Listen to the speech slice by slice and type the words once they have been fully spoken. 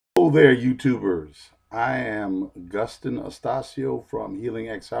Hello there, YouTubers. I am Gustin Astacio from Healing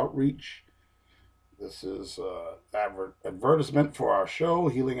X Outreach. This is advertisement for our show,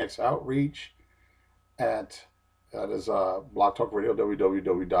 Healing X Outreach, at that is Blog Talk Radio,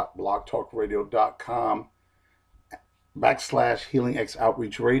 www.blogtalkradio.com / Healing X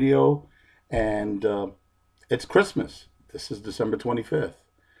Outreach Radio. And it's Christmas. This is December 25th.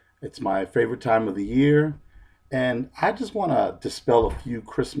 It's my favorite time of the year. And I just want to dispel a few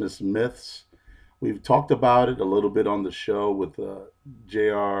Christmas myths. We've talked about it a little bit on the show with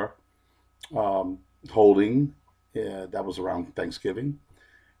JR um, Holding. Yeah, that was around Thanksgiving.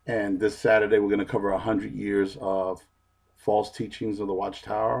 And this Saturday, we're going to cover 100 years of false teachings of the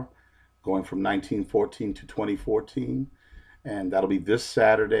Watchtower, going from 1914 to 2014. And that'll be this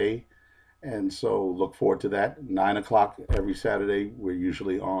Saturday. And so look forward to that. 9 o'clock every Saturday, we're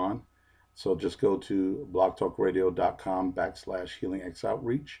usually on. So just go to blogtalkradio.com / Healing X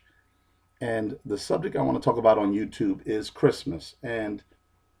Outreach. And the subject I want to talk about on YouTube is Christmas. And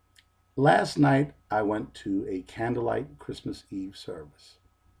last night I went to a candlelight Christmas Eve service.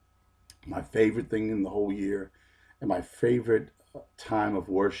 My favorite thing in the whole year, and my favorite time of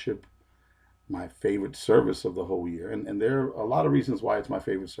worship, my favorite service of the whole year. And there are a lot of reasons why it's my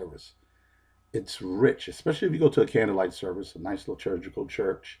favorite service. It's rich, especially if you go to a candlelight service, a nice liturgical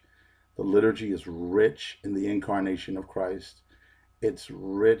church. The liturgy is rich in the incarnation of Christ. It's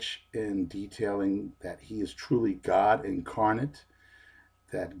rich in detailing that he is truly God incarnate,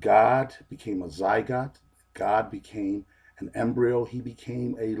 that God became a zygote, God became an embryo, he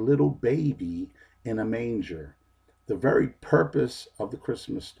became a little baby in a manger. The very purpose of the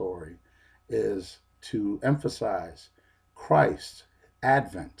Christmas story is to emphasize Christ's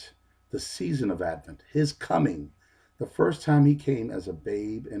advent, the season of Advent, his coming. The first time he came as a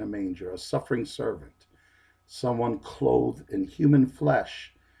babe in a manger, a suffering servant, someone clothed in human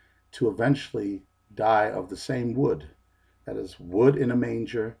flesh to eventually die of the same wood. That is, wood in a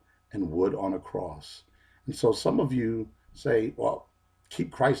manger and wood on a cross. And so some of you say, well,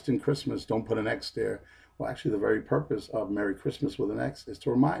 keep Christ in Christmas, don't put an X there. Well, actually, the very purpose of Merry Christmas with an X is to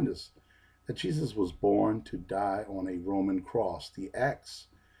remind us that Jesus was born to die on a Roman cross. The X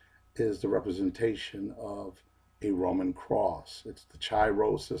is the representation of a Roman cross. It's the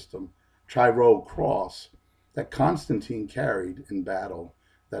Chi-Rho system, Chi-Rho cross that Constantine carried in battle.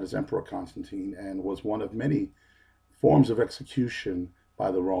 That is Emperor Constantine, and was one of many forms of execution by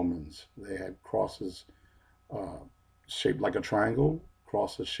the Romans. They had crosses shaped like a triangle,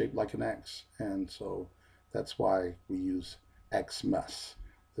 crosses shaped like an X, and so that's why we use Xmas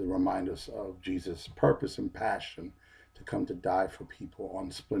to remind us of Jesus' purpose and passion to come to die for people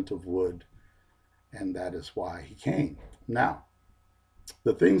on splint of wood, and that is why he came. Now,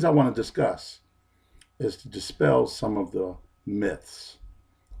 the things I want to discuss is to dispel some of the myths,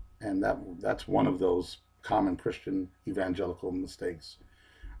 and that's one of those common Christian evangelical mistakes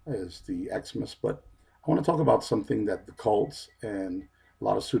is the Xmas. But I want to talk about something that the cults and a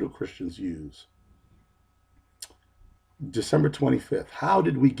lot of pseudo-Christians use. December 25th. How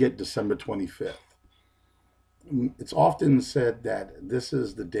did we get December 25th? It's often said that this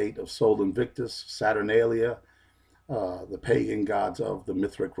is the date of Sol Invictus, Saturnalia, the pagan gods of the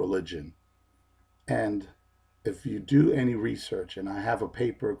Mithric religion. And if you do any research, and I have a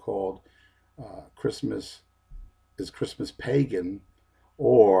paper called Christmas, is Christmas Pagan,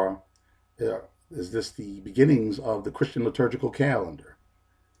 or is this the beginnings of the Christian liturgical calendar?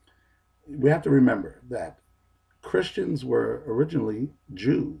 We have to remember that Christians were originally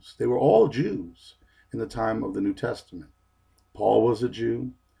Jews. They were all Jews in the time of the New Testament. Paul was a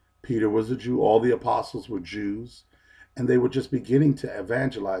Jew, Peter was a Jew, all the apostles were Jews, and they were just beginning to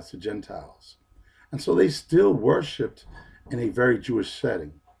evangelize the Gentiles. And so they still worshiped in a very Jewish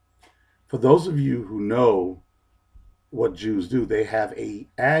setting. For those of you who know what Jews do, they have an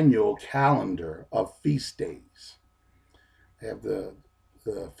annual calendar of feast days. They have the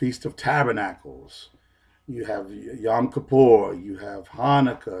Feast of Tabernacles, you have Yom Kippur, you have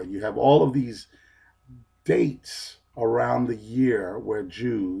Hanukkah, you have all of these dates around the year where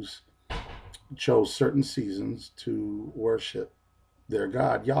Jews chose certain seasons to worship their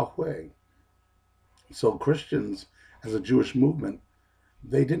God, Yahweh. So Christians, as a Jewish movement,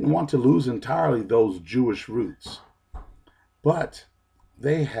 they didn't want to lose entirely those Jewish roots. But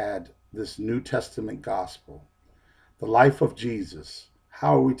they had this New Testament gospel, the life of Jesus.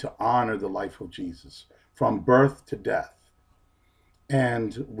 How are we to honor the life of Jesus from birth to death?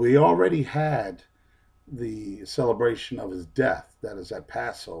 And we already had the celebration of his death, that is at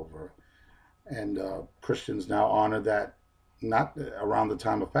Passover. And Christians now honor that not around the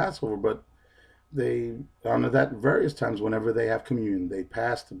time of Passover, but they honor that various times whenever they have communion. They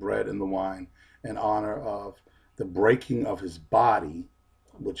pass the bread and the wine in honor of the breaking of his body,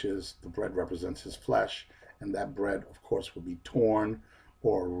 which is the bread represents his flesh, and that bread, of course, will be torn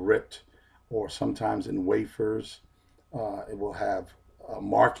or ripped, or sometimes in wafers. It will have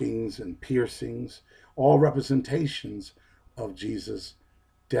markings and piercings, all representations of Jesus'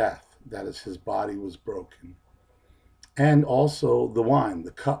 death. That is, his body was broken. And also the wine,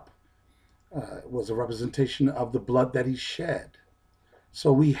 the cup, was a representation of the blood that he shed.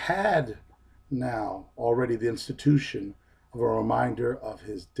 So we had now already the institution of a reminder of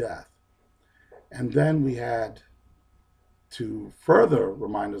his death. And then we had, to further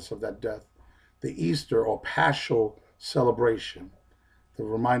remind us of that death, the Easter or Paschal celebration, the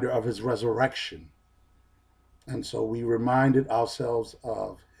reminder of his resurrection. And so we reminded ourselves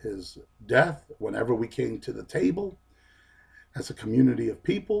of his death whenever we came to the table as a community of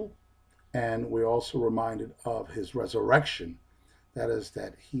people. And we're also reminded of his resurrection. That is,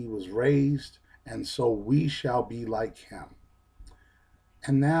 that he was raised, and so we shall be like him.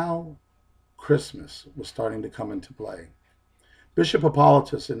 And now Christmas was starting to come into play. Bishop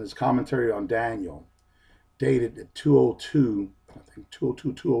Hippolytus, in his commentary on Daniel, dated at 202, I think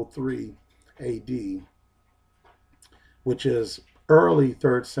 202, 203 AD, which is early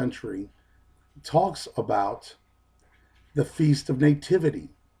 3rd century, talks about the Feast of Nativity,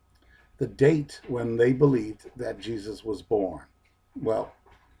 the date when they believed that Jesus was born. Well,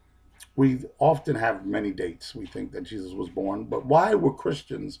 we often have many dates we think that Jesus was born, but why were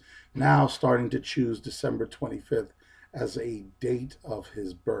Christians now starting to choose December 25th as a date of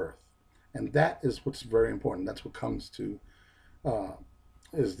his birth? And that is what's very important. That's what comes to,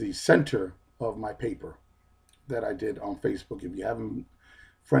 is the center of my paper that I did on Facebook. If you haven't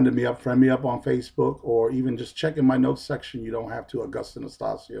friend me up on Facebook, or even just check in my notes section. You don't have to. Augustin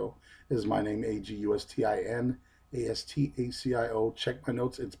Astacio is my name, Agustin Astacio. Check my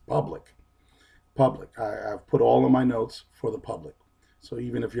notes. It's public. I've put all of my notes for the public. So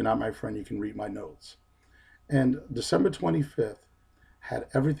even if you're not my friend, you can read my notes. And December 25th had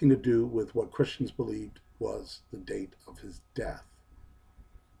everything to do with what Christians believed was the date of his death.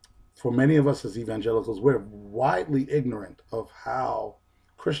 For many of us as evangelicals, we're widely ignorant of how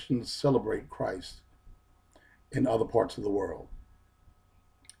Christians celebrate Christ in other parts of the world.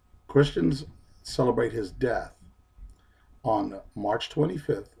 Christians celebrate his death on March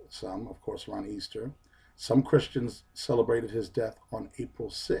 25th, some, of course, around Easter. Some Christians celebrated his death on April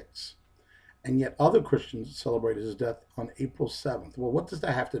 6th. And yet other Christians celebrated his death on April 7th. Well, what does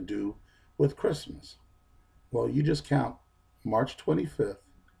that have to do with Christmas? Well, you just count March 25th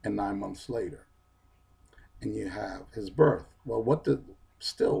and 9 months later, and you have his birth. Well,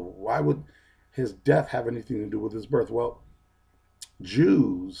 why would his death have anything to do with his birth? Well,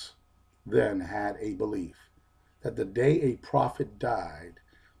 Jews then had a belief that the day a prophet died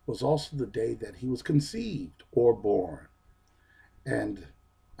was also the day that he was conceived or born. And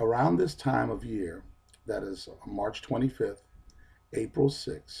around this time of year, that is March 25th, April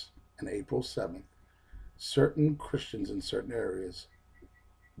 6th, and April 7th, certain Christians in certain areas,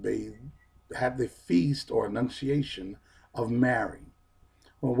 they had the feast or annunciation of Mary.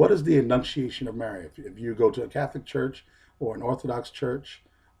 Well, what is the annunciation of Mary? If you go to a Catholic church or an Orthodox church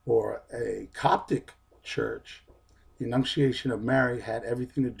or a Coptic church, the annunciation of Mary had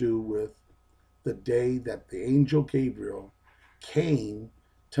everything to do with the day that the angel Gabriel came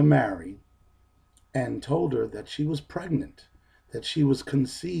to Mary and told her that she was pregnant, that she was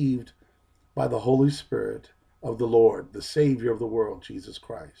conceived by the Holy Spirit of the Lord, the Savior of the world, Jesus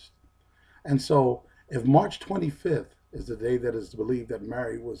Christ. And so if March 25th is the day that is believed that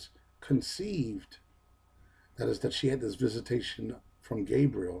Mary was conceived, that is, that she had this visitation from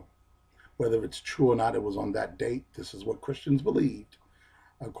Gabriel, whether it's true or not, it was on that date. This is what Christians believed.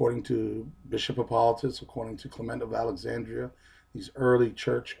 According to Bishop Hippolytus, according to Clement of Alexandria, these early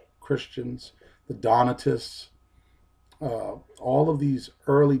church Christians, the Donatists, all of these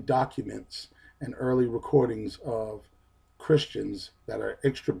early documents and early recordings of Christians that are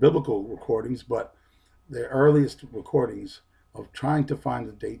extra biblical recordings, but the earliest recordings of trying to find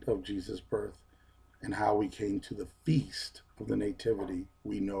the date of Jesus' birth and how we came to the feast of the Nativity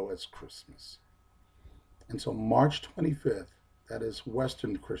we know as Christmas. And so March 25th, that is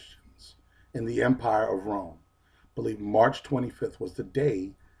Western Christians in the Empire of Rome, believe March 25th was the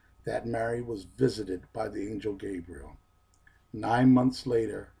day that Mary was visited by the angel Gabriel. 9 months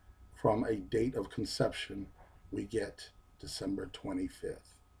later, from a date of conception, we get December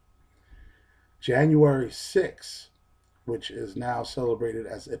 25th. January 6th, which is now celebrated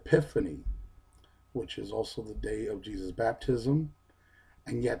as Epiphany, which is also the day of Jesus' baptism,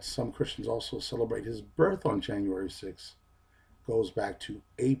 And yet some Christians also celebrate his birth on January 6th. Goes back to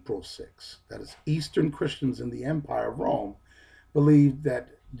April 6th. That is, Eastern Christians in the Empire of Rome believed that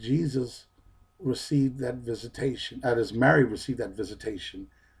Jesus received that visitation, that is, Mary received that visitation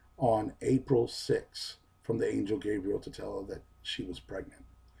on April 6th from the angel Gabriel to tell her that she was pregnant.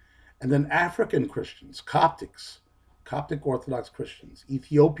 And then African Christians, Coptics, Coptic Orthodox Christians,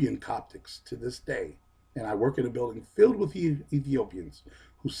 Ethiopian Coptics to this day, and I work in a building filled with Ethiopians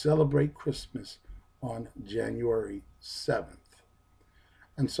who celebrate Christmas on January 7th.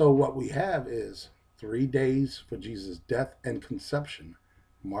 And so what we have is 3 days for Jesus' death and conception,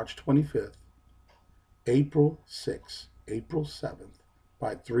 March 25th, April 6th, April 7th,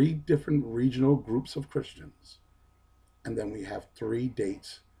 by 3 different regional groups of Christians. And then we have 3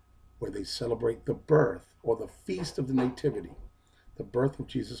 dates where they celebrate the birth or the feast of the Nativity, the birth of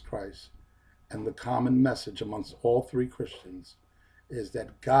Jesus Christ. And the common message amongst all 3 Christians is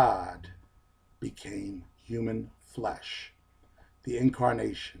that God became human flesh. The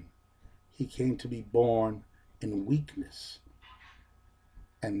incarnation. He came to be born in weakness.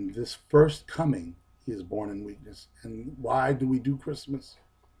 And this first coming, he is born in weakness. And why do we do Christmas?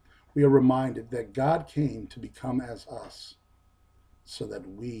 We are reminded that God came to become as us so that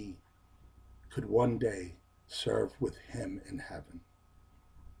we could one day serve with him in heaven.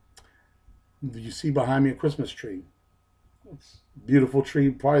 You see behind me a Christmas tree. It's a beautiful tree,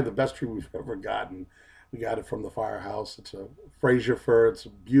 probably the best tree we've ever gotten. We got it from the firehouse. It's a Fraser fir. It's a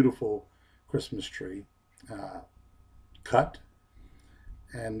beautiful Christmas tree, cut,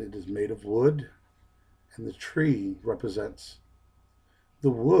 and it is made of wood. And the tree represents the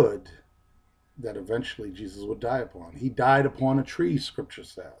wood that eventually Jesus would die upon. He died upon a tree, Scripture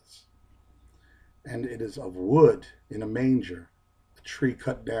says. And it is of wood in a manger, a tree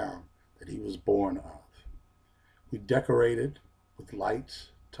cut down that he was born of. We decorate it with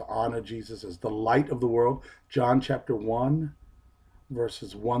lights to honor Jesus as the light of the world. John chapter 1,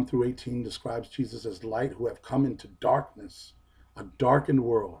 verses 1 through 18 describes Jesus as light who have come into darkness, a darkened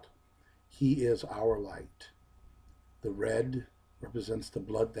world. He is our light. The red represents the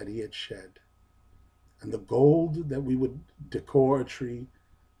blood that he had shed. And the gold that we would decor a tree,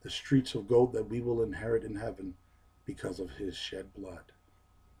 the streets of gold that we will inherit in heaven because of his shed blood.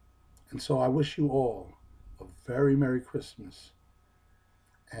 And so I wish you all a very Merry Christmas.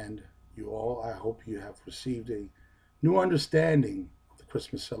 And you all, I hope you have received a new understanding of the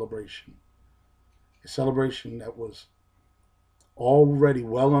Christmas celebration. A celebration that was already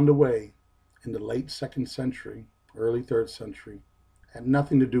well underway in the late 2nd century, early 3rd century, had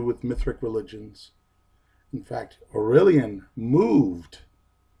nothing to do with Mithric religions. In fact, Roubellion moved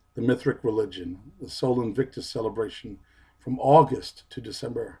the Mithric religion, the Sol Invictus celebration, from August to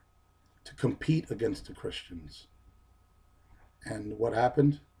December to compete against the Christians. And what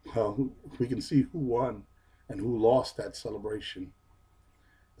happened? Well, we can see who won and who lost that celebration.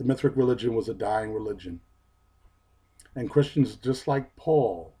 The Mithric religion was a dying religion. And Christians, just like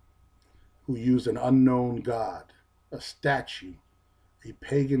Paul, who used an unknown God, a statue, a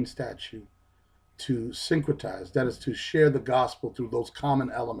pagan statue, to syncretize, that is to share the gospel through those common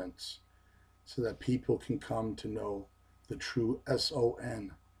elements so that people can come to know the true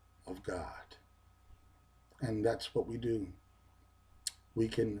S-O-N of God. And that's what we do. We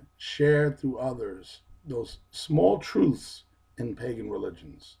can share through others those small truths in pagan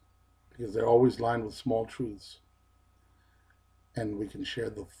religions because they're always lined with small truths. And we can share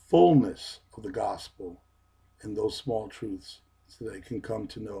the fullness of the gospel in those small truths so they can come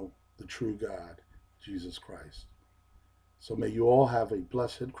to know the true God, Jesus Christ. So may you all have a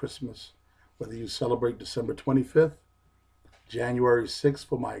blessed Christmas, whether you celebrate December 25th, January 6th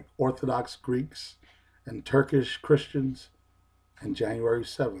for my Orthodox Greeks and Turkish Christians, and January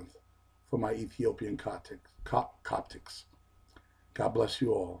 7th for my Ethiopian Coptics. God bless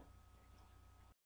you all.